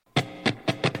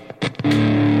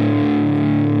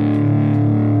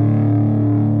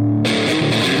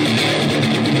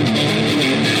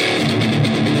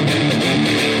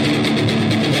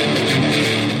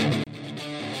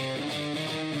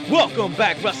Welcome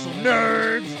back, Wrestle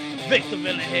Nerds. Victor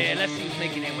Villain here. Let's see who's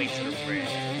making their way to the ring.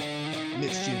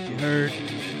 Mischief, you heard?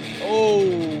 Oh,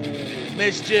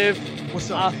 Mischief. What's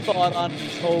up? I thought I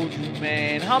told you,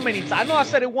 man. How many times? I know I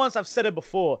said it once. I've said it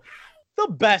before. The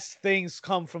best things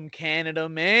come from Canada,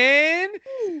 man.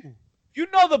 Ooh. You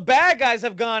know the bad guys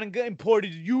have gone and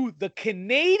imported you, the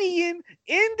Canadian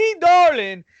indie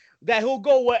darling, that he'll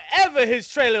go wherever his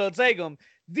trailer will take him.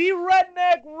 The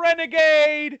redneck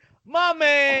renegade, my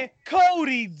man,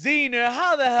 Cody Deaner.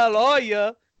 How the hell are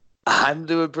you? I'm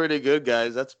doing pretty good,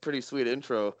 guys. That's a pretty sweet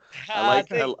intro. I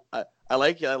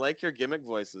like your gimmick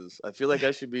voices. I feel like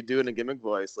I should be doing a gimmick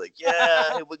voice. Like,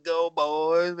 yeah, here we go,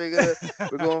 boys.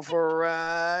 We're going for a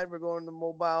ride. We're going to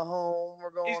mobile home.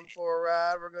 We're going for a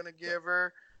ride. We're gonna give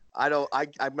her. I'm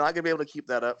not gonna be able to keep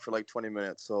that up for like 20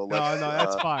 minutes. So no,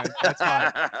 that's fine. That's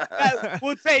fine.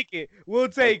 We'll take it. We'll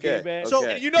take it, man. So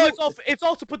you know, it's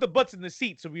also put the butts in the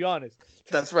seat. To be honest.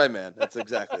 That's right, man. That's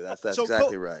exactly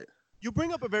right. You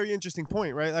bring up a very interesting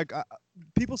point, right? Like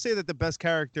people say that the best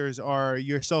characters are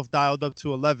yourself dialed up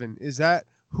to 11. Is that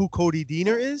who Cody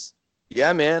Deaner is?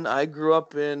 Yeah, man. I grew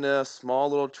up in a small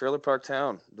little trailer park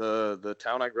town. The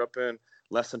town I grew up in,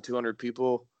 less than 200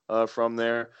 people from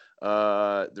there.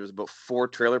 There's about 4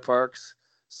 trailer parks.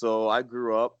 So I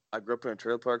grew up in a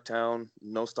trailer park town,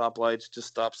 no stoplights, just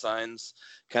stop signs,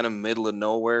 kind of middle of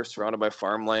nowhere, surrounded by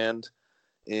farmland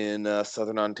in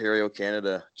southern Ontario,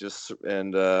 Canada.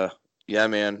 Yeah,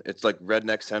 man, it's like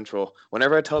redneck central.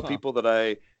 Whenever I tell people that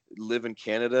I live in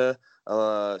Canada,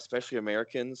 especially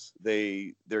Americans,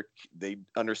 they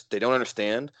don't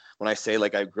understand when I say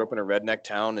like I grew up in a redneck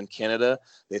town in Canada.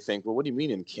 They think, well, what do you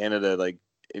mean in Canada? Like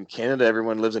in Canada,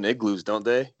 everyone lives in igloos, don't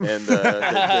they? And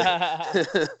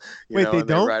Wait, they don't?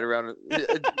 They ride around.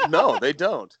 No, they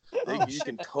don't. You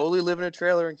can totally live in a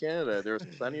trailer in Canada. There's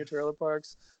plenty of trailer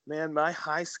parks. Man, my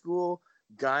high school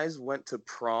guys went to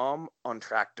prom on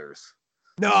tractors.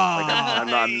 No, like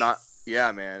I'm not.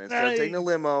 Yeah, man. Instead of taking a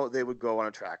limo, they would go on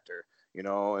a tractor. You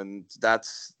know, and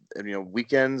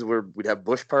weekends where we'd have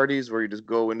bush parties where you just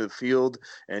go into the field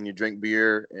and you drink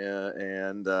beer,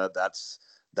 and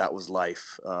that was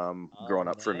life growing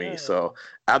up for me. So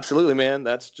absolutely, man.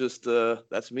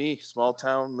 That's me, small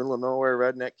town, middle of nowhere,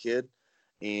 redneck kid,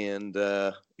 and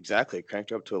exactly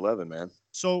cranked up to 11, man.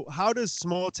 So how does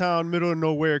small town, middle of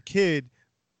nowhere kid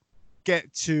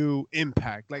get to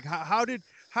Impact? Like how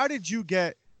did you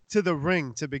get to the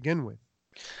ring to begin with?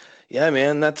 Yeah,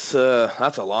 man, that's a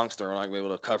long story. I'm not gonna be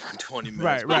able to cover in 20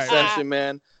 minutes. Right. Essentially,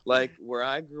 man, like where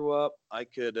I grew up, I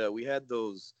could we had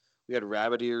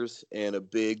rabbit ears and a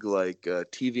big like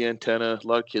TV antenna. A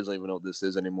lot of kids don't even know what this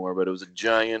is anymore, but it was a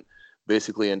giant,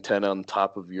 basically antenna on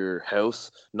top of your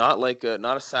house. Not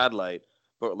a satellite,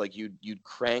 but like you'd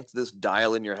crank this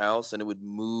dial in your house and it would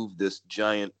move this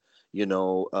giant,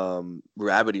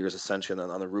 rabbit ears essentially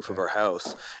on the roof of our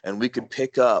house, and I could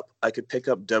pick up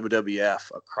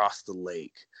WWF across the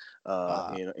lake,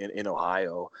 in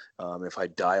Ohio. If I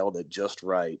dialed it just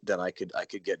right, then I could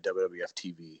get WWF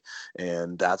TV,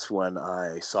 and that's when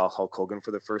I saw Hulk Hogan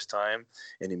for the first time,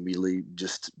 and immediately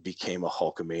just became a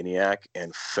Hulkamaniac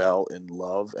and fell in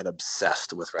love and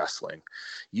obsessed with wrestling.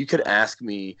 You could ask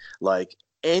me like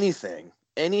anything.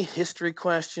 Any history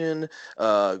question,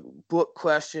 book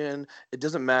question, it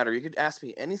doesn't matter. You could ask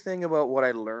me anything about what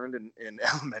I learned in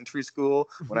elementary school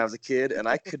when I was a kid, and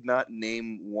I could not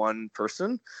name one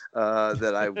person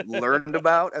that I learned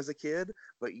about as a kid.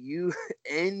 But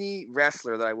any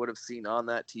wrestler that I would have seen on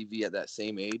that TV at that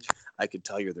same age, I could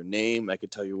tell you their name. I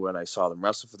could tell you when I saw them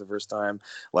wrestle for the first time.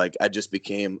 Like, I just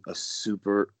became a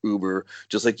super uber,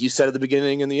 just like you said at the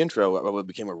beginning in the intro, I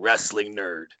became a wrestling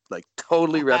nerd, like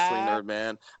totally wrestling nerd,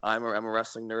 man. I'm a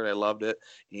wrestling nerd. I loved it.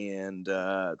 And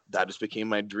that just became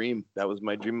my dream. That was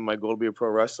my dream and my goal to be a pro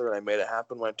wrestler. And I made it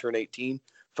happen when I turned 18,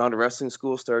 found a wrestling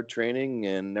school, started training,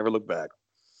 and never looked back.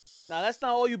 Now that's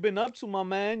not all you've been up to, my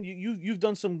man. You've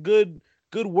done some good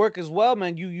work as well,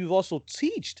 man. You've also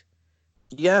teached.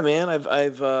 Yeah, man.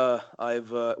 I've well,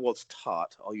 it's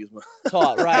taught. I'll use my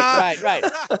taught. Right.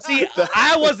 See,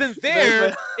 I wasn't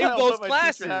there in those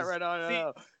classes. Right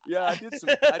on. Yeah,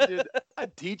 I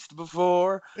teached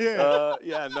before. Yeah.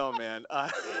 Yeah, no, man.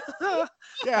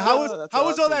 Yeah, how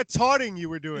was all that taunting you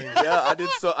were doing? Yeah,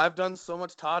 I've done so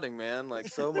much taunting, man. Like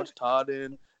so much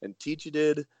taunting and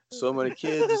did so many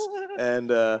kids. And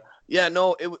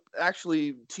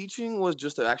teaching was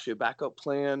just actually a backup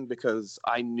plan because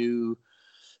I knew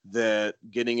that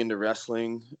getting into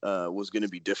wrestling was going to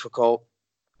be difficult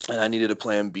and I needed a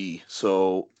plan B.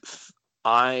 So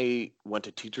I went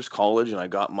to teachers college and I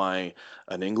got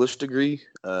an English degree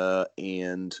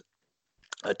and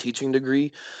a teaching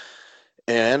degree.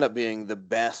 And it ended up being the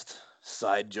best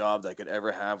side job that I could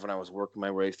ever have when I was working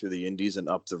my way through the indies and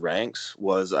up the ranks.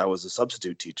 Was I was a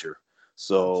substitute teacher.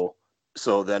 So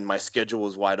then my schedule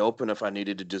was wide open. If I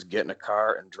needed to just get in a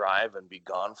car and drive and be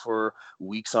gone for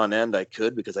weeks on end, I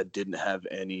could, because I didn't have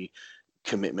any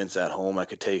commitments at home. I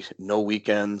could take no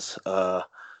weekends that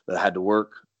I had to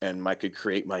work, and I could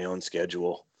create my own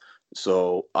schedule.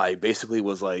 So I basically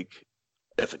was like,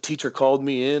 if a teacher called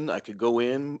me in, I could go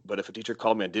in, but if a teacher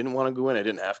called me, I didn't want to go in, I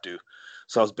didn't have to.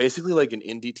 So I was basically like an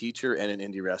indie teacher and an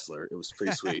indie wrestler. It was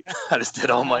pretty sweet. I just did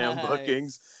all my own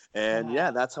bookings, and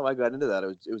yeah, that's how I got into that.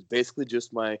 It was basically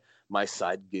just my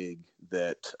side gig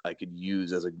that I could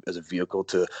use as a vehicle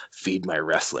to feed my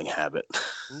wrestling habit.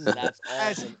 That's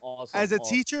awesome. As a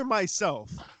teacher myself,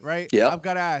 right? Yeah. I've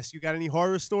got to ask, you got any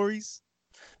horror stories?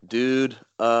 Dude,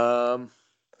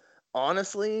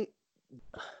 honestly,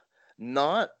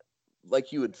 not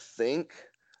like you would think.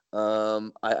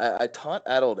 I taught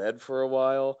adult ed for a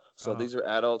while, so these are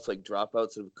adults like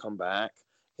dropouts that have come back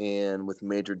and with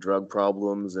major drug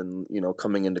problems, and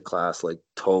coming into class like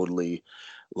totally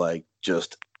like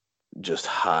just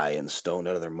high and stoned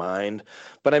out of their mind.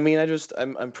 But I mean,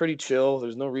 I'm pretty chill.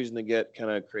 There's no reason to get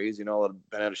kind of crazy and all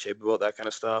bent out of shape about that kind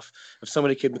of stuff. If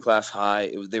somebody came to class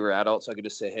high, they were adults, I could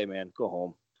just say, hey man, go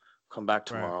home, come back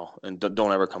tomorrow, and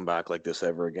don't ever come back like this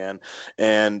ever again.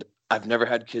 And I've never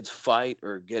had kids fight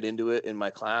or get into it in my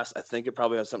class. I think it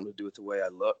probably has something to do with the way I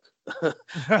look.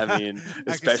 I mean,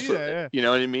 especially, you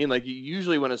know what I mean? Like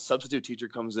usually when a substitute teacher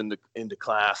comes into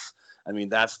class, I mean,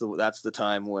 that's the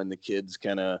time when the kids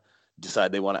kind of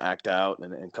decide they want to act out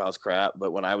and cause crap.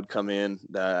 But when I would come in,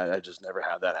 I just never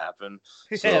had that happen.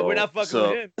 Yeah, we're not fucking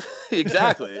with him.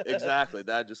 Exactly.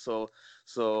 That just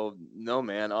so no,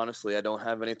 man, honestly, I don't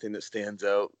have anything that stands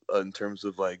out in terms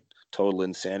of like total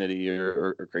insanity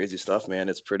or crazy stuff, man.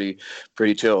 It's pretty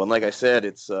chill. And like I said,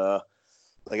 it's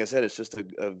just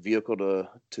a vehicle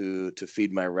to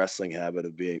feed my wrestling habit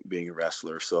of being a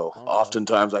wrestler. So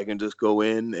oftentimes I can just go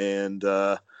in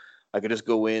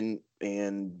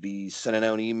and be sending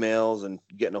out emails and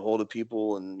getting a hold of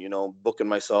people and, booking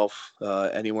myself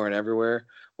anywhere and everywhere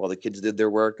while the kids did their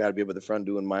work. I'd be up at the front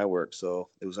doing my work. So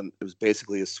it was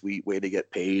basically a sweet way to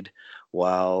get paid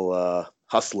while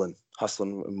hustling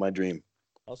my dream.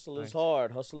 Hustle is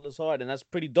hard, and that's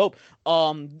pretty dope.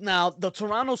 Now the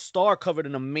Toronto Star covered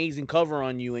an amazing cover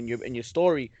on you in your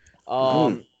story.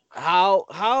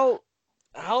 How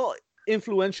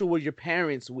influential were your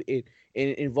parents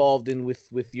involved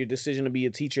with your decision to be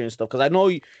a teacher and stuff? Because I know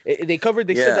they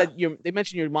said that they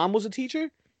mentioned your mom was a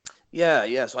teacher.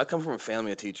 Yeah. So I come from a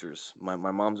family of teachers. My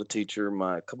mom's a teacher.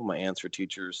 A couple of my aunts are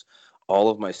teachers. All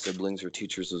of my siblings are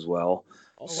teachers as well.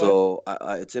 Oh, so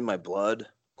it's in my blood.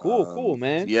 Cool,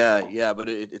 man. Yeah, but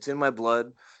it's in my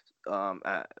blood,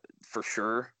 for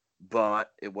sure.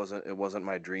 But it wasn't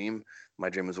my dream. My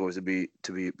dream was always to be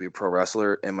a pro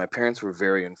wrestler, and my parents were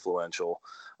very influential.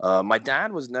 My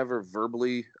dad was never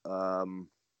verbally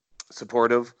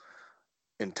supportive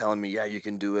in telling me, yeah, you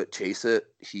can do it, chase it.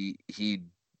 He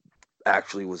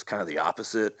actually was kind of the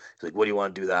opposite. He's like, what do you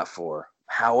want to do that for?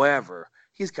 However,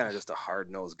 he's kind of just a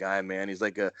hard-nosed guy, man. He's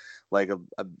I'm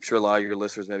sure a lot of your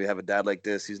listeners maybe have a dad like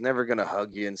this. He's never going to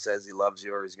hug you and says he loves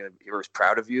you or he's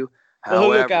proud of you.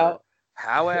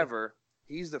 However,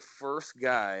 he's the first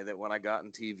guy that when I got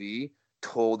in TV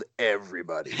told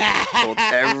everybody, told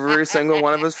every single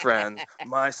one of his friends,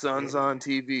 my son's on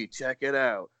TV, check it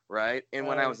out, right? And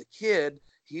when I was a kid,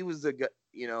 he was the guy,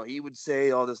 he would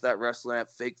say all that wrestling,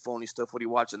 that fake phony stuff, what are you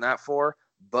watching that for?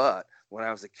 But when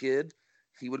I was a kid,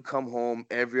 he would come home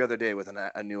every other day with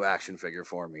a new action figure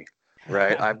for me,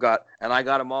 right? I got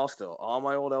them all still. All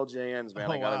my old LJNs, man.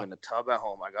 I got them in the tub at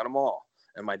home. I got them all.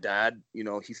 And my dad,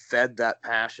 he fed that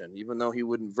passion. Even though he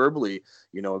wouldn't verbally,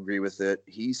 agree with it,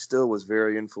 he still was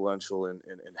very influential in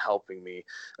helping me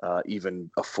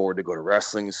even afford to go to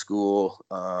wrestling school,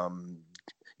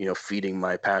 feeding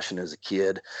my passion as a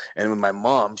kid. And with my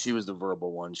mom, she was the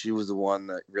verbal one. She was the one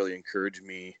that really encouraged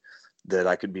me that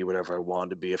I could be whatever I wanted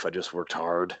to be if I just worked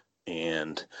hard.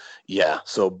 And yeah,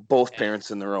 so both parents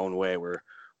in their own way were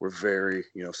very,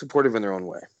 supportive in their own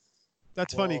way.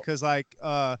 That's funny because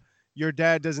your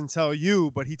dad doesn't tell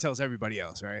you, but he tells everybody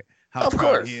else, right? How of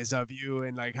proud course. he is of you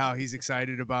and like how he's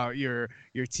excited about your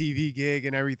TV gig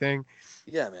and everything.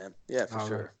 Yeah, man. Yeah, for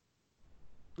sure.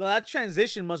 Well, that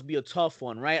transition must be a tough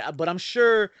one, right? But I'm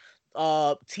sure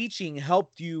teaching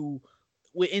helped you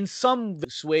in some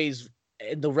ways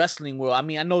in the wrestling world. I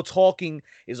mean, I know talking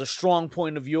is a strong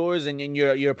point of yours, and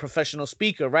you're a professional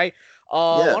speaker, right?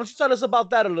 Why don't you tell us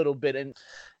about that a little bit? And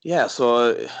yeah,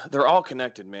 so they're all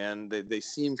connected, man. They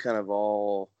seem kind of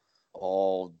all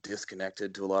all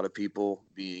disconnected to a lot of people,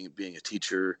 being a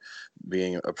teacher,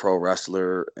 being a pro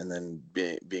wrestler, and then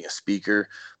being a speaker.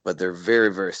 But they're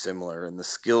very, very similar, and the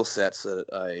skill sets that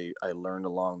I learned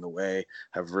along the way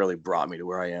have really brought me to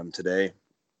where I am today.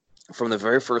 From the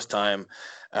very first time,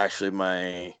 actually,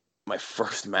 my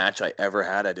first match I ever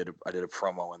had, I did a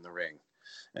promo in the ring,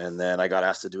 and then I got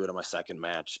asked to do it in my second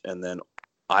match, and then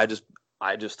I just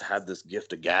I just had this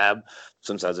gift of gab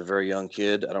since I was a very young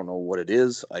kid. I don't know what it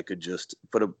is. I could just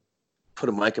put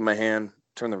a mic in my hand,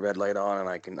 turn the red light on, and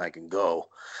I can go.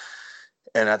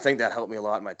 And I think that helped me a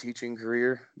lot in my teaching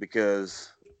career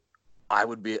because I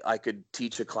could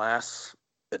teach a class.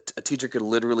 A teacher could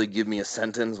literally give me a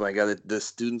sentence. Like, the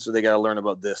students, they got to learn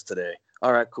about this today.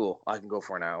 All right, cool. I can go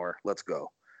for an hour. Let's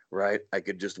go. Right? I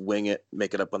could just wing it,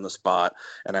 make it up on the spot.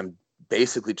 And I'm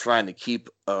basically trying to keep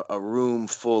a room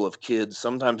full of kids,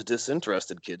 sometimes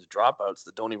disinterested kids, dropouts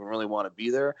that don't even really want to be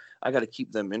there. I got to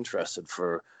keep them interested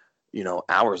for,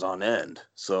 hours on end.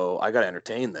 So I got to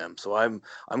entertain them. So I'm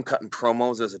cutting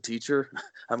promos as a teacher.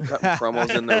 I'm cutting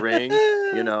promos in the ring,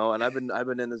 and I've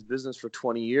been in this business for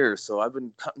 20 years. So I've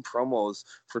been cutting promos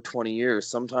for 20 years,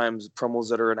 sometimes promos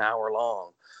that are an hour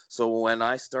long. So when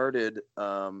I started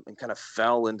and kind of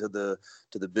fell into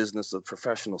the business of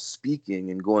professional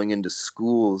speaking and going into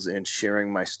schools and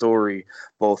sharing my story,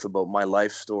 both about my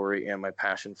life story and my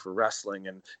passion for wrestling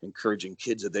and encouraging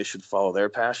kids that they should follow their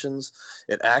passions,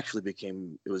 it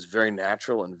was very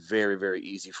natural and very, very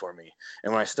easy for me.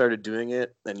 And when I started doing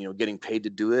it and, getting paid to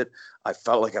do it, I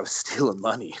felt like I was stealing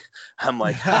money. I'm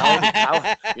like, how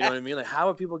you know what I mean? Like, how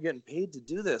are people getting paid to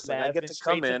do this? Like, I get to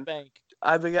come in.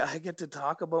 I get to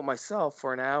talk about myself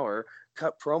for an hour,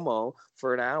 cut promo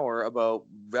for an hour about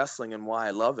wrestling and why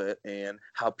I love it and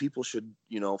how people should,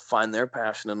 find their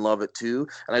passion and love it too.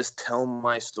 And I just tell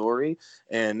my story,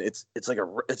 and it's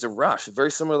a rush,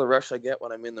 very similar to the rush I get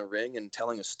when I'm in the ring and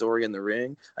telling a story in the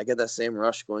ring. I get that same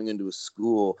rush going into a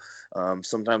school,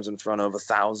 sometimes in front of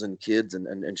 1,000 kids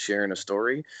and sharing a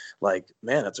story. Like,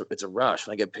 man, it's a rush,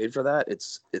 and I get paid for that.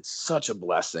 It's such a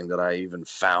blessing that I even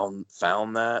found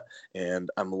that, and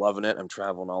I'm loving it. I'm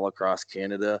traveling all across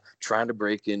Canada, trying to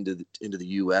break into the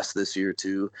U.S. this year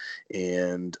too,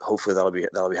 and hopefully that'll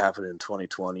be happening in 2020.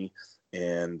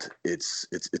 And it's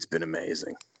been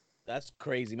amazing. That's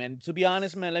crazy, man. To be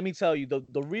honest, man, let me tell you,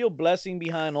 the real blessing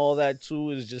behind all that too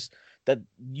is just that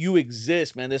you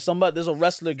exist, man. There's a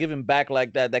wrestler giving back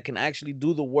like that can actually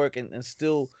do the work and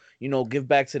still, give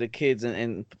back to the kids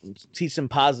and teach them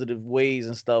positive ways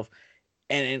and stuff,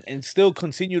 and still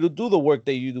continue to do the work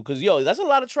that you do. Because that's a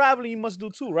lot of traveling you must do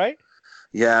too, right?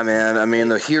 Yeah, man. I mean,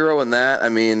 the hero in that,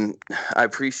 I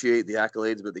appreciate the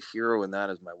accolades, but the hero in that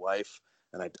is my wife.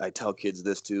 And I tell kids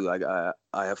this too.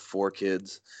 I have 4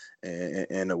 kids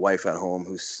and a wife at home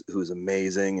who's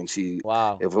amazing. And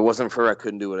Wow. If it wasn't for her, I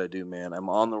couldn't do what I do, man. I'm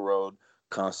on the road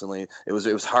constantly. It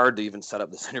was hard to even set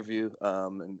up this interview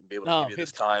and be able to give you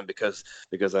this time because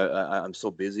I'm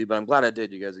so busy. But I'm glad I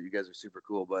did. You guys are super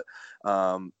cool. But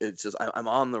it's just I'm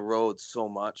on the road so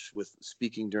much with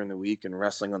speaking during the week and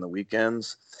wrestling on the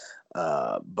weekends.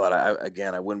 But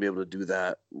I wouldn't be able to do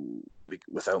that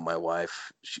without my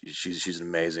wife. She's an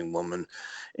amazing woman,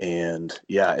 and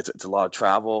yeah, it's a lot of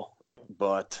travel,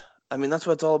 but that's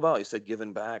what it's all about. You said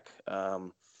giving back. I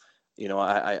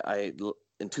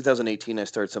in 2018 I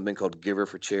started something called Giver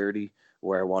for Charity,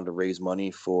 where I wanted to raise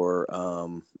money for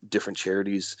different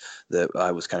charities that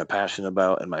I was kind of passionate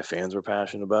about and my fans were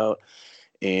passionate about,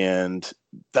 and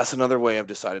that's another way I've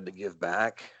decided to give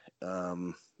back.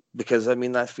 Because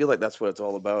I feel like that's what it's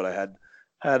all about. I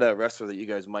had a wrestler that you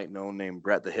guys might know named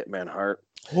Bret the Hitman Hart.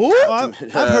 Who? I've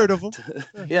heard of him.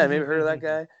 Yeah, maybe heard of that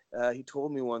guy. He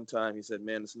told me one time, he said,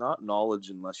 man, it's not knowledge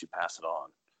unless you pass it on,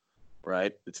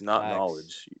 right? It's not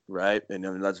knowledge, right?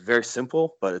 And that's very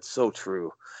simple, but it's so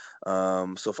true.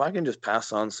 So if I can just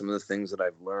pass on some of the things that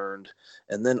I've learned,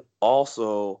 and then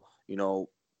also,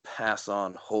 pass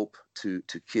on hope to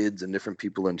kids and different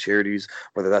people and charities,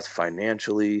 whether that's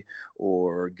financially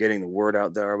or getting the word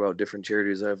out there about different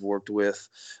charities I've worked with.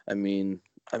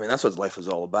 That's what life is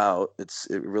all about. It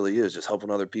really is just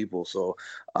helping other people. So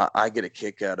I get a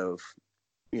kick out of,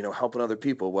 helping other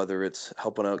people, whether it's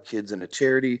helping out kids in a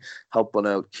charity, helping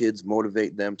out kids,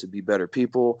 motivate them to be better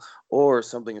people, or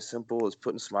something as simple as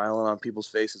putting smiling on people's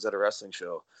faces at a wrestling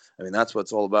show. That's what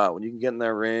it's all about. When you can get in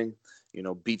that ring,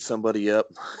 beat somebody up,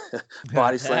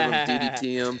 body slam them,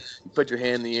 DDT them, you put your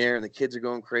hand in the air and the kids are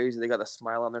going crazy. They got a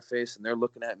smile on their face and they're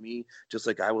looking at me just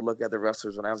like I would look at the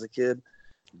wrestlers when I was a kid.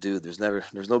 Dude, there's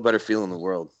no better feeling in the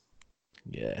world.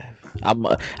 Yeah,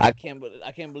 I can't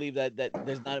believe that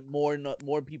there's not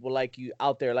more people like you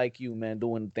out there like you, man,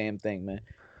 doing the damn thing, man.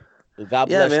 God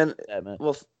Yeah, bless you man. for that, man.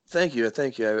 Well, thank you,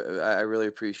 thank you. I really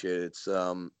appreciate it.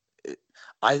 It,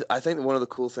 I think one of the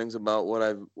cool things about what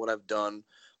I've done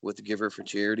with the Giver for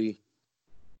Charity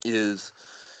is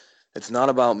it's not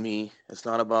about me. It's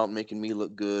not about making me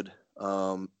look good.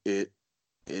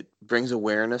 It brings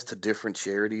awareness to different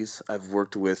charities. I've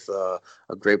worked with a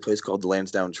great place called the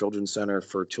Lansdowne Children's Center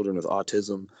for children with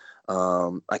autism.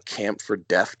 A camp for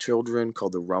deaf children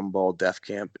called the Rumball Deaf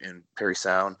Camp in Perry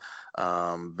Sound.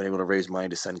 Been able to raise money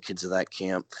to send kids to that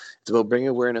camp. It's about bringing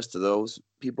awareness to those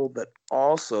people, but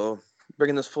also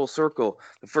bringing this full circle.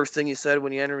 The first thing you said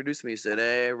when you introduced me, you said,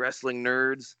 "Hey, wrestling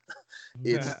nerds."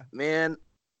 It's man,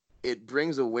 it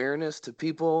brings awareness to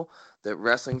people that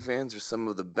wrestling fans are some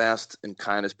of the best and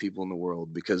kindest people in the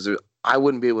world because I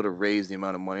wouldn't be able to raise the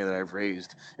amount of money that I've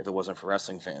raised if it wasn't for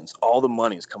wrestling fans. All the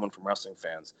money is coming from wrestling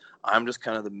fans. I'm just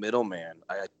kind of the middleman.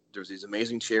 There's these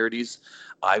amazing charities.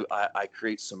 I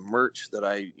create some merch that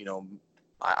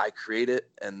I create it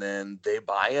and then they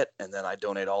buy it and then I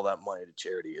donate all that money to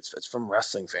charity. It's from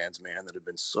wrestling fans, man, that have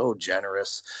been so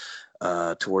generous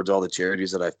towards all the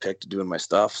charities that I've picked doing my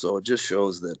stuff. So it just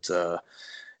shows that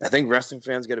I think wrestling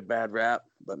fans get a bad rap,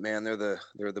 but man, they're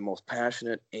the most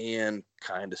passionate and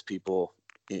kindest people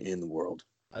in the world.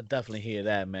 I definitely hear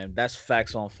that, man. That's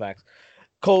facts on facts.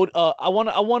 Code, I don't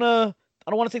want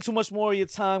to take too much more of your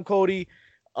time, Cody.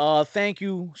 Thank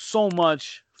you so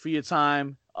much for your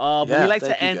time. But we Yeah, like to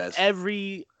thank you end guys.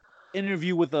 every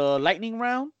interview with a lightning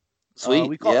round. Sweet,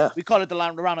 We yeah, call it the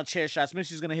round of chair shots.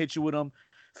 Missy's gonna hit you with them.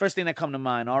 First thing that come to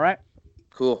mind. All right.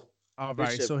 cool. All Good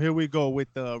right, shit. so here we go with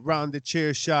the round of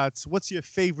chair shots. What's your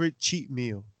favorite cheat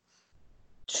meal?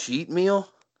 Cheat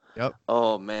meal? Yep.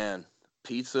 Oh man,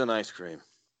 pizza and ice cream.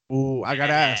 Ooh, I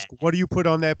gotta ask, what do you put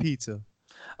on that pizza?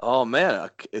 Oh man,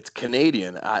 it's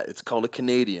Canadian. It's called a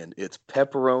Canadian. It's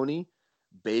pepperoni,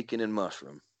 bacon, and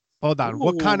mushroom. Hold on,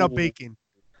 what kind of Ooh. bacon?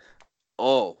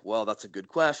 Oh, well, that's a good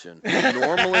question.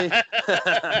 Normally,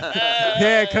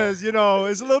 Yeah, because it's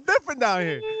a little different down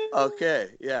here. okay,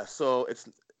 yeah. So it's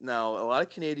now a lot of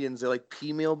Canadians they like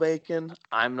pea meal bacon.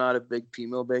 I'm not a big pea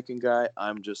meal bacon guy.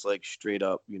 I'm just like straight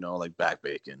up, like back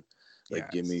bacon. Like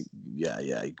give me, Yes.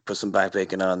 yeah. You put some back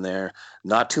bacon on there.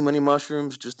 Not too many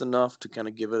mushrooms, just enough to kind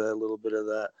of give it a little bit of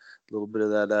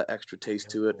that extra taste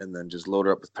to it, and then just load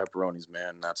her up with pepperonis,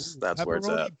 man. Ooh, That's where it's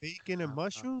at. pepperoni, bacon, and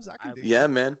mushrooms. I can dig Yeah, that.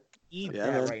 man. Eat Yeah,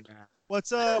 that man. right now.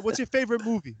 What's your favorite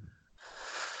movie?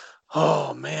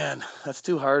 Oh man, that's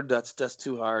too hard. That's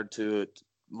too hard to.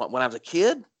 When I was a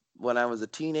kid, when I was a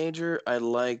teenager, I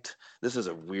liked. This is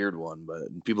a weird one,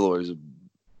 but people always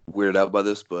weirded out by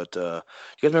this. But you guys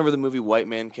remember the movie White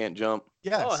Man Can't Jump? Oh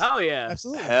Yes, hell yeah.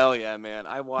 absolutely. Hell yeah, man!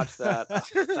 I watched that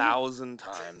 1,000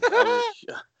 times.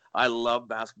 I love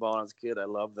basketball when I was a kid. I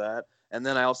love that. And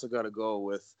then I also got to go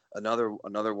with another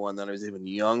one that I was even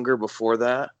younger before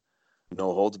that.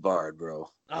 No Holds Barred, bro.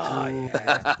 Oh Ooh,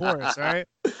 yeah. of course, right?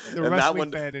 The And that wrestling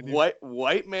one, fan in you.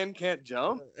 white man can't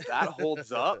jump. That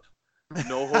holds up.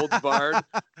 No Holds Barred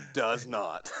does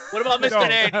not. What about Mr. No.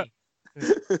 Nanny?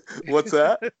 What's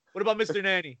that? What about Mr.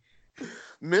 Nanny?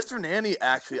 Mr. Nanny,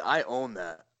 actually, I own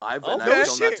that. I've Okay.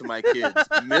 shown that to my kids.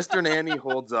 Mr. Nanny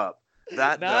holds up.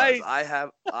 That Nice. does.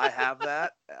 I have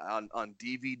that on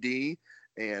DVD,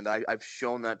 and I've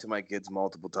shown that to my kids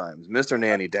multiple times. Mr.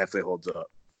 Nanny definitely holds up.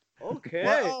 Okay.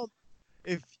 Well,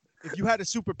 if you had a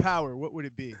superpower, what would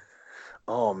it be?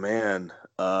 Oh man,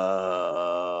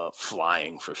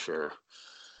 flying for sure.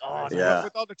 Oh, So Yeah.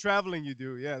 with all the traveling you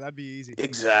do, yeah, that'd be easy.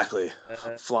 Exactly,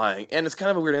 Uh, flying, and it's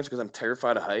kind of a weird answer because I'm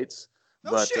terrified of heights.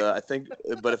 No But shit. I think,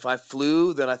 but if I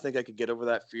flew, then I think I could get over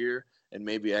that fear and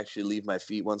maybe actually leave my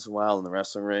feet once in a while in the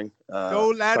wrestling ring. No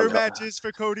ladder probably help- matches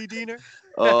for Cody Deaner.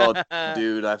 Oh,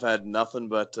 dude, I've had nothing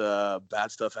but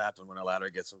bad stuff happen when a ladder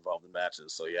gets involved in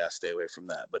matches. So yeah, stay away from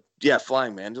that. But yeah,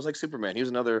 flying, man, just like Superman. He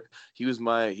was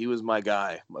my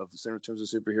guy in terms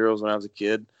of superheroes when I was a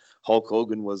kid. Hulk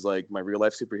Hogan was like my real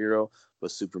life superhero, but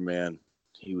Superman,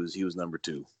 he was number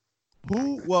two.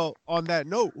 Well, on that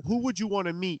note, who would you want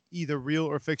to meet, either real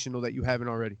or fictional, that you haven't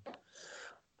already?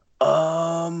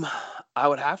 I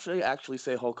would have to actually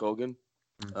say Hulk Hogan.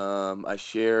 I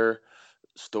share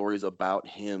stories about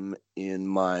him in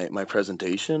my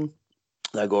presentation.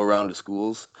 I go around to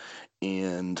schools,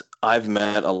 and I've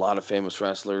met a lot of famous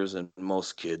wrestlers, and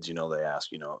most kids, they ask,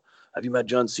 have you met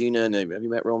John Cena and have you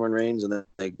met Roman Reigns? And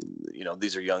then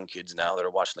these are young kids now that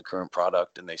are watching the current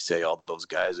product, and they say all those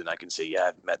guys, and I can say, yeah,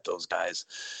 I've met those guys.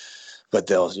 But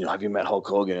they'll, have you met Hulk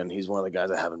Hogan? And he's one of the guys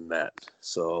I haven't met.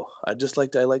 So I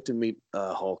like to meet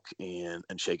Hulk and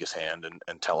shake his hand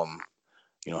and tell him,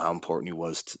 how important he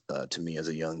was to me as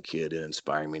a young kid and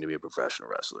inspiring me to be a professional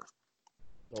wrestler.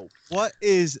 What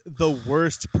is the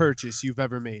worst purchase you've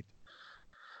ever made?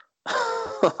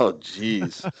 Oh,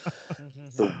 jeez.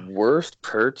 The worst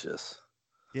purchase.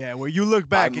 Yeah, where you look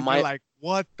back and you're might- like,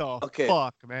 what the Okay.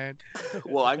 fuck, man?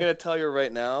 Well, I'm gonna tell you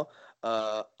right now.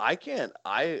 I can't.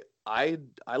 I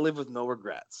live with no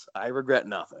regrets. I regret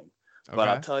nothing. But Okay.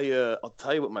 I'll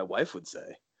tell you what my wife would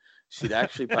say. She'd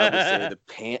actually probably say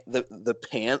the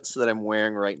pants that I'm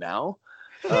wearing right now.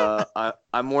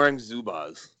 I'm wearing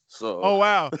Zubaz. So. Oh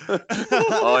wow.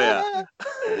 Oh yeah.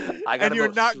 I got And you're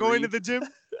about not going to 3 the gym?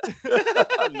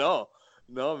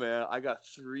 No, man. I got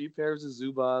 3 pairs of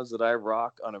Zubaz that I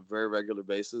rock on a very regular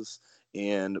basis,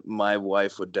 and my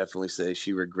wife would definitely say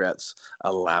she regrets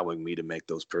allowing me to make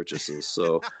those purchases.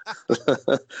 So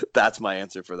that's my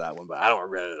answer for that one. But I don't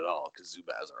regret it at all because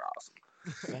Zubaz are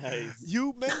awesome. Nice.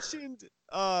 You mentioned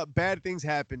bad things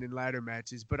happen in ladder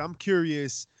matches, but I'm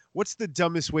curious, what's the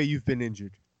dumbest way you've been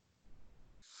injured?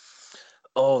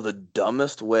 Oh, the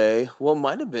dumbest way. Well, it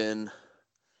might have been.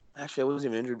 Actually, I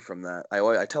wasn't even injured from that.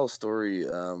 I tell a story,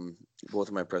 both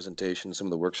in my presentation, some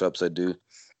of the workshops I do,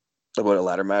 about a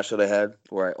ladder match that I had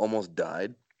where I almost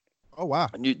died. Oh wow.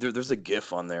 And there's a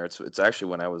GIF on there. It's actually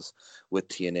when I was with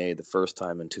TNA the first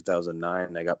time in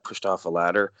 2009. I got pushed off a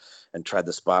ladder and tried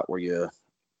the spot where you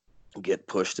get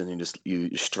pushed and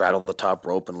you straddle the top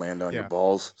rope and land on your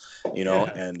balls,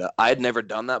 Yeah. And I had never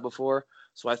done that before.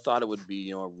 So I thought it would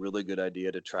be, a really good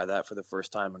idea to try that for the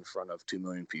first time in front of 2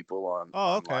 million people on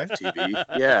live TV.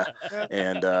 Yeah.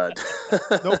 And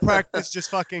No practice, just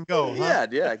fucking go, huh?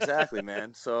 yeah, exactly,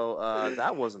 man. So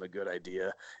that wasn't a good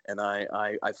idea. And I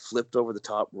flipped over the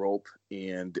top rope,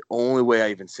 and the only way I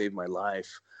even saved my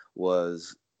life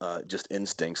was just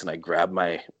instincts. And I grabbed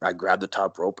the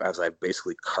top rope as I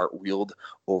basically cartwheeled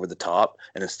over the top,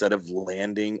 and instead of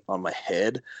landing on my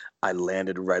head, I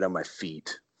landed right on my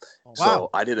feet. Wow. So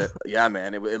I did it. Yeah,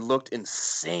 man. It looked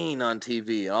insane on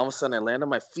TV. And all of a sudden, I land on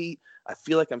my feet. I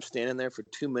feel like I'm standing there for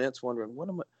 2 minutes, wondering, what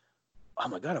am I? Oh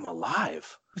my God, I'm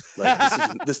alive!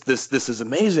 Like this is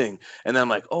amazing. And then I'm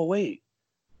like, oh wait,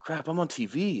 crap, I'm on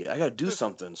TV. I gotta do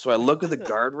something. So I look at the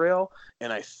guardrail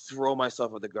and I throw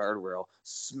myself at the guardrail,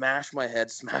 smash my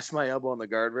head, smash my elbow on the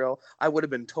guardrail. I would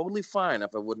have been totally fine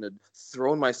if I wouldn't have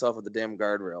thrown myself at the damn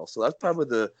guardrail. So that's probably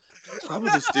the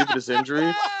stupidest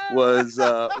injury was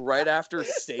right after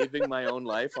saving my own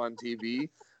life on TV.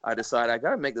 I decided I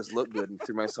gotta make this look good and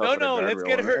threw myself at a guardrail let's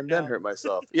get hurt and then now. hurt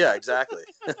myself. Yeah, exactly.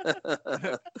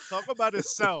 Talk about a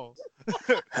cell.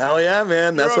 Hell yeah,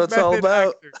 man. That's You're a what it's all method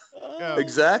about. actor. Oh,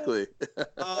 Exactly.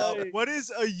 What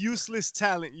is a useless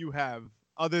talent you have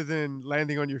other than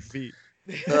landing on your feet?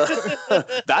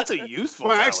 That's a useful.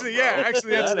 Well, talent, actually, bro. yeah,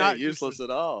 actually, that's That not ain't useless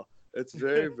at all. It's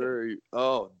very, very.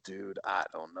 Oh, dude, I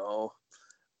don't know.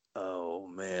 Oh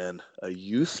man, a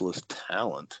useless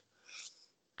talent.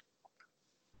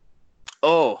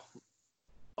 Oh,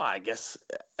 well, I guess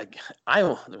I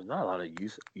don't. There's not a lot of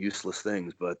useless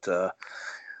things, but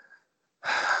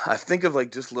I think of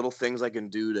like just little things I can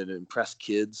do to impress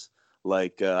kids.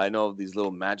 Like I know of these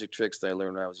little magic tricks that I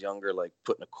learned when I was younger, like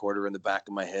putting a quarter in the back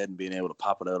of my head and being able to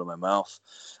pop it out of my mouth.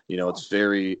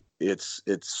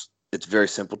 It's very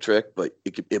simple trick, but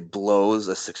it blows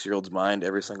a 6-year-old's mind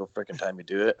every single freaking time you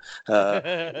do it.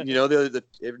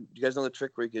 You guys know the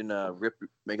trick where you can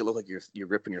make it look like you're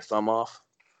ripping your thumb off.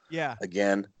 Yeah.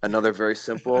 Again, another very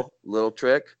simple little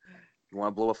trick. You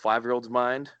want to blow a 5-year-old's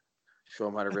mind? Show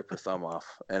them how to rip your thumb off,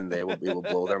 and it will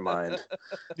blow their mind.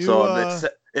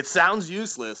 It sounds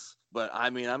useless, but I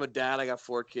mean, I'm a dad. I got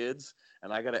 4 kids,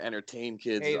 and I got to entertain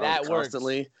kids that works.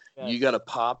 constantly. Yeah. You got to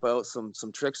pop out some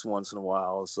tricks once in a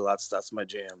while. So that's my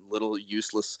jam. Little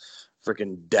useless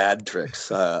freaking dad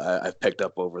tricks I've picked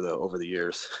up over the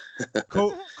years.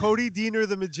 Cody Deaner,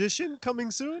 the magician,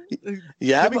 coming soon.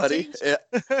 Yeah, Giving buddy. teams?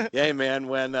 Yeah, man.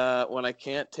 When I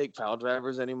can't take pile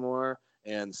drivers anymore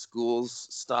and schools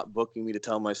stop booking me to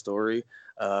tell my story,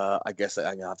 I guess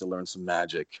I'm gonna have to learn some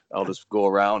magic. I'll just go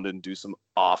around and do some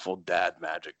awful dad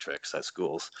magic tricks at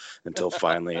schools until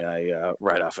finally I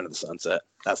ride off into the sunset.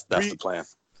 That's the plan.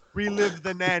 Relive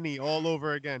the nanny all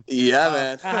over again.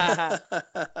 Yeah,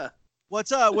 man. What's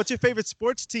your favorite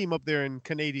sports team up there in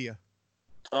Canada?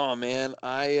 Oh man,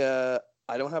 I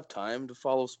don't have time to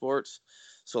follow sports.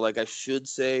 So like I should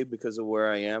say, because of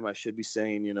where I am, I should be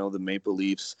saying, the Maple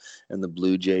Leafs and the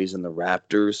Blue Jays and the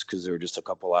Raptors, because they're just a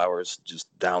couple hours just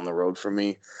down the road from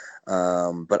me.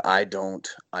 But I don't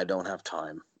have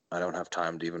time. I don't have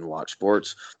time to even watch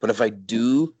sports. But if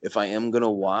I am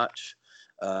gonna watch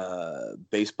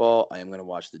baseball, I am gonna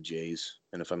watch the Jays.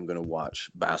 And if I'm gonna watch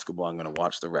basketball, I'm gonna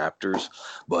watch the Raptors.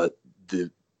 But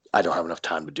I don't have enough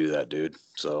time to do that, dude.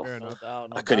 So Fair No enough.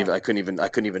 doubt. No I couldn't doubt.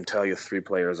 even even tell you 3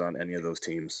 players on any of those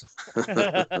teams. Me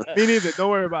neither. Don't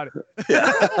worry about it.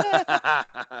 Yeah.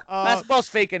 Basketball's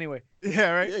fake anyway.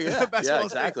 Yeah, right. Yeah,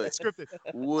 Basketball's fake. exactly. It's scripted.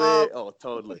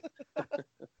 Totally.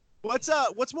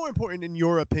 What's more important in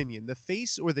your opinion, the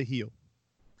face or the heel?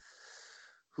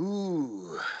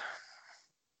 Ooh.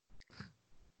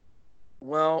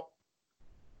 Well,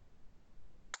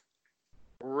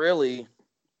 really,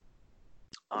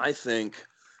 I think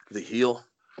the heel,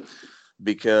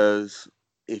 because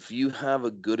if you have a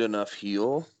good enough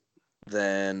heel,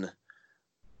 then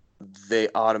they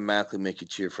automatically make you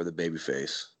cheer for the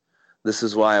babyface. This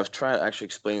is why I was actually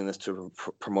explaining this to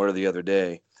a promoter the other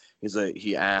day.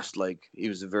 He asked, like, he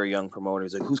was a very young promoter.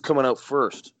 He's like, who's coming out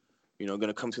first? Going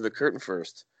to come through the curtain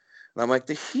first. And I'm like,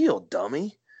 the heel,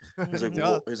 dummy. He's like,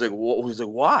 Duh.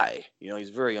 why? He's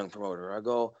a very young promoter. I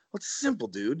go, well, it's simple,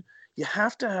 dude. You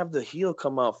have to have the heel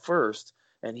come out first,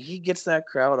 and he gets that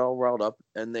crowd all riled up,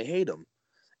 and they hate him.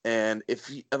 And if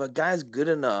a guy's good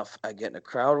enough at getting a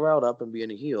crowd riled up and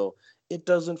being a heel, it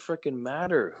doesn't freaking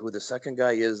matter who the second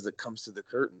guy is that comes to the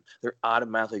curtain. They're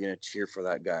automatically going to cheer for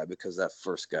that guy because that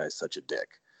first guy is such a dick.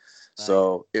 Nice.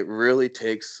 So it really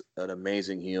takes an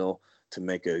amazing heel to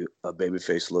make a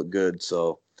babyface look good.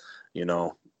 So,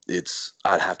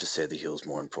 I'd have to say the heel's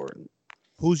more important.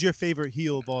 Who's your favorite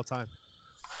heel of all time?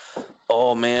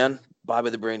 Oh, man. Bobby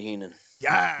the Brain Heenan.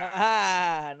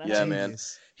 Yeah. Nice. Yeah, man.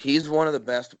 Genius. He's one of the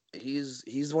best. He's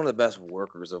one of the best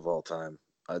workers of all time.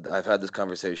 I've had this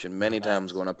conversation many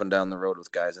times going up and down the road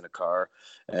with guys in a car.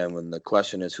 And when the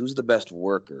question is, who's the best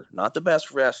worker? Not the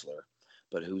best wrestler,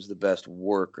 but who's the best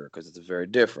worker? Because it's very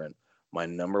different. My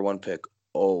number one pick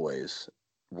always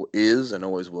is and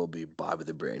always will be Bobby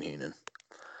the Brain Heenan.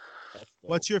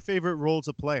 What's your favorite role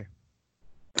to play?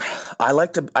 I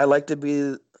like to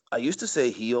be. I used to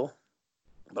say heel,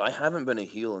 but I haven't been a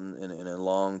heel in a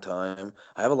long time.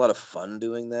 I have a lot of fun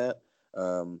doing that.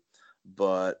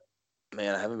 But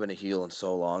man, I haven't been a heel in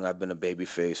so long. I've been a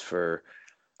babyface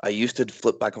I used to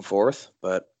flip back and forth,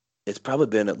 but it's probably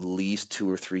been at least 2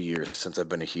 or 3 years since I've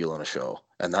been a heel on a show.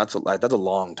 And that's a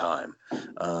long time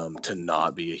to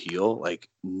not be a heel. Like,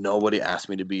 nobody asked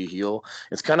me to be a heel.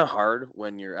 It's kind of hard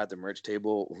when you're at the merch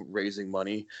table raising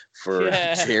money for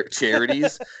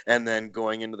charities and then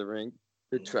going into the ring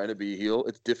and trying to be a heel.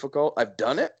 It's difficult. I've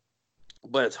done it,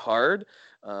 but it's hard.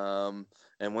 And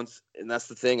that's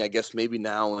the thing, I guess maybe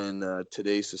now in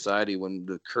today's society, when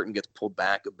the curtain gets pulled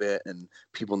back a bit and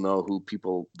people know who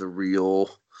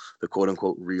the quote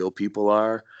unquote real people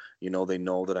are, they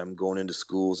know that I'm going into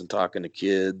schools and talking to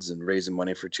kids and raising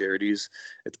money for charities.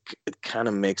 It kind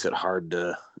of makes it hard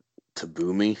to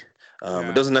boo me.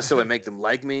 It doesn't necessarily make them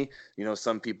like me.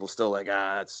 Some people still like,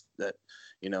 it's that,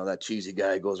 that cheesy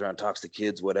guy goes around, talks to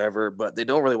kids, whatever, but they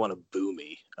don't really want to boo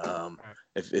me.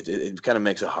 It kind of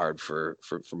makes it hard for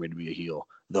me to be a heel,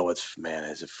 though it's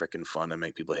freaking fun to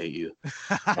make people hate you.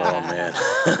 Oh man.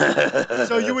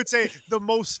 So you would say the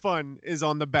most fun is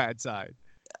on the bad side.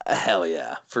 Hell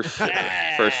yeah, for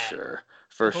sure.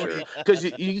 Because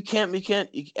you can't make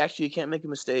a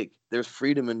mistake. There's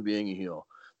freedom in being a heel.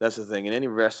 That's the thing. And any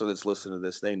wrestler that's listening to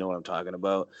this, they know what I'm talking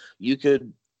about. You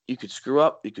could screw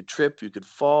up, you could trip, you could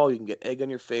fall, you can get egg on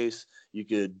your face, you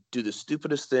could do the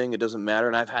stupidest thing. It doesn't matter.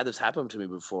 And I've had this happen to me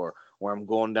before, where I'm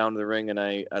going down to the ring and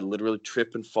I literally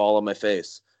trip and fall on my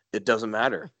face. It doesn't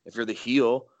matter. If you're the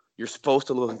heel, you're supposed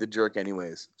to look like the jerk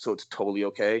anyways. So it's totally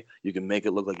okay. You can make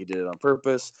it look like you did it on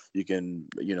purpose. You can,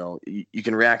 you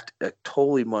can react a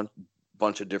totally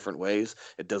bunch of different ways.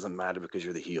 It doesn't matter because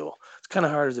you're the heel. It's kind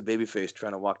of hard as a babyface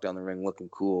trying to walk down the ring looking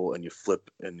cool and you flip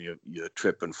and you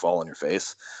trip and fall on your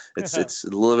face. It's a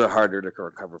little bit harder to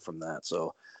recover from that.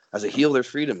 So as a heel, there's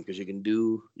freedom because you can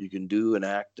do and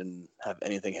act and have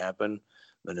anything happen,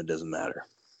 then it doesn't matter.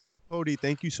 Cody,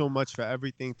 thank you so much for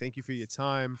everything. Thank you for your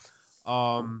time.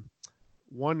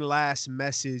 One last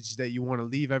message that you want to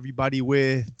leave everybody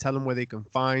with. Tell them where they can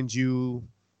find you.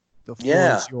 The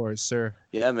floor is yours, sir.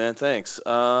 Yeah, man. Thanks.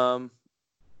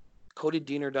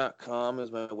 CodyDiener.com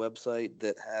is my website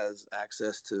that has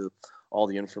access to all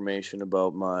the information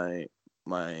about my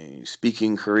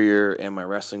speaking career and my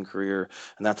wrestling career.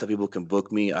 And that's how people can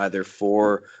book me either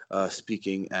for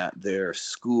speaking at their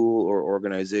school or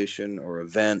organization or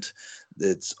event.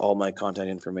 It's all my contact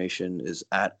information is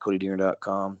at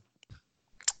CodyDiener.com.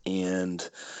 And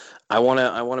I want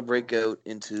to break out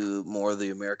into more of the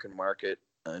American market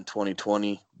in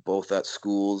 2020, both at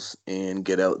schools, and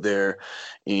get out there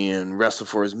and wrestle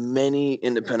for as many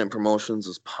independent promotions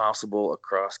as possible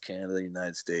across Canada and the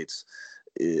United States.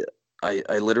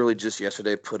 I literally just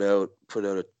yesterday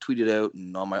tweeted out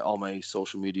and on all my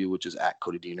social media, which is at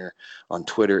Cody Deaner on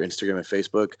Twitter, Instagram, and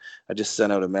Facebook. I just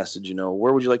sent out a message,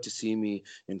 where would you like to see me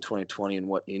in 2020 and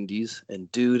what indies?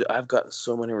 And dude, I've gotten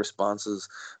so many responses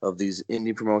of these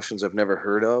indie promotions I've never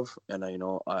heard of, and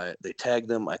they tag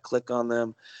them, I click on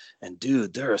them, and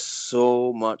dude, there is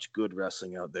so much good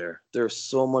wrestling out there. There's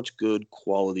so much good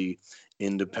quality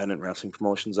independent wrestling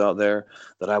promotions out there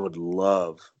that I would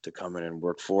love to come in and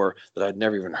work for that I'd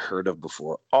never even heard of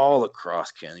before, all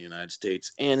across Canada, United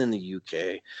States, and in the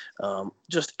UK,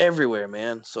 just everywhere,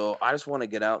 man. So I just want to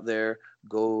get out there,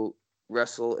 go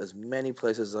wrestle as many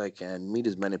places as I can, meet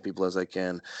as many people as I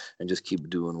can, and just keep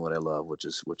doing what I love, which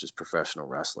is professional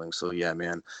wrestling. So yeah,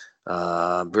 man,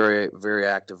 very, very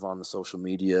active on the social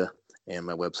media, and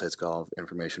my website's got all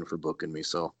information for booking me.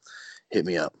 So hit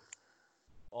me up.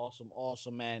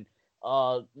 Awesome, man.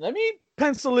 Let me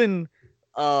pencil in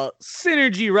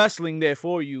Synergy Wrestling there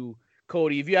for you,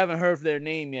 Cody. If you haven't heard their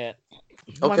name yet,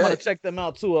 you might want to check them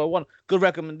out too. I want a good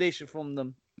recommendation from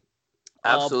them.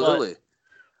 Absolutely.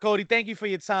 Cody, thank you for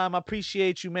your time. I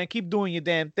appreciate you, man. Keep doing your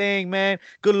damn thing, man.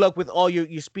 Good luck with all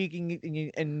your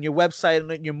speaking and your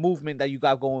website and your movement that you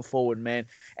got going forward, man.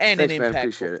 And thanks, an impact. Man,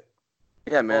 appreciate it.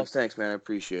 Yeah, man. Awesome. Thanks, man. I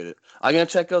appreciate it. I'm gonna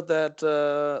check out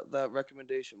that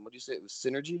recommendation. What do you say? It was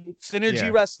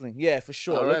Synergy Wrestling. Yeah, for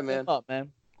sure. All right, man. Up,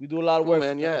 man. We do a lot of work,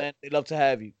 man. Yeah, man. They'd love to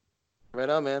have you. Right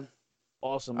on, man.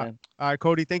 Awesome, man. All right,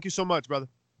 Cody. Thank you so much, brother.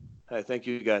 Hey, thank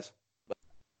you, guys.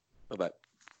 Bye-bye.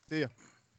 See ya.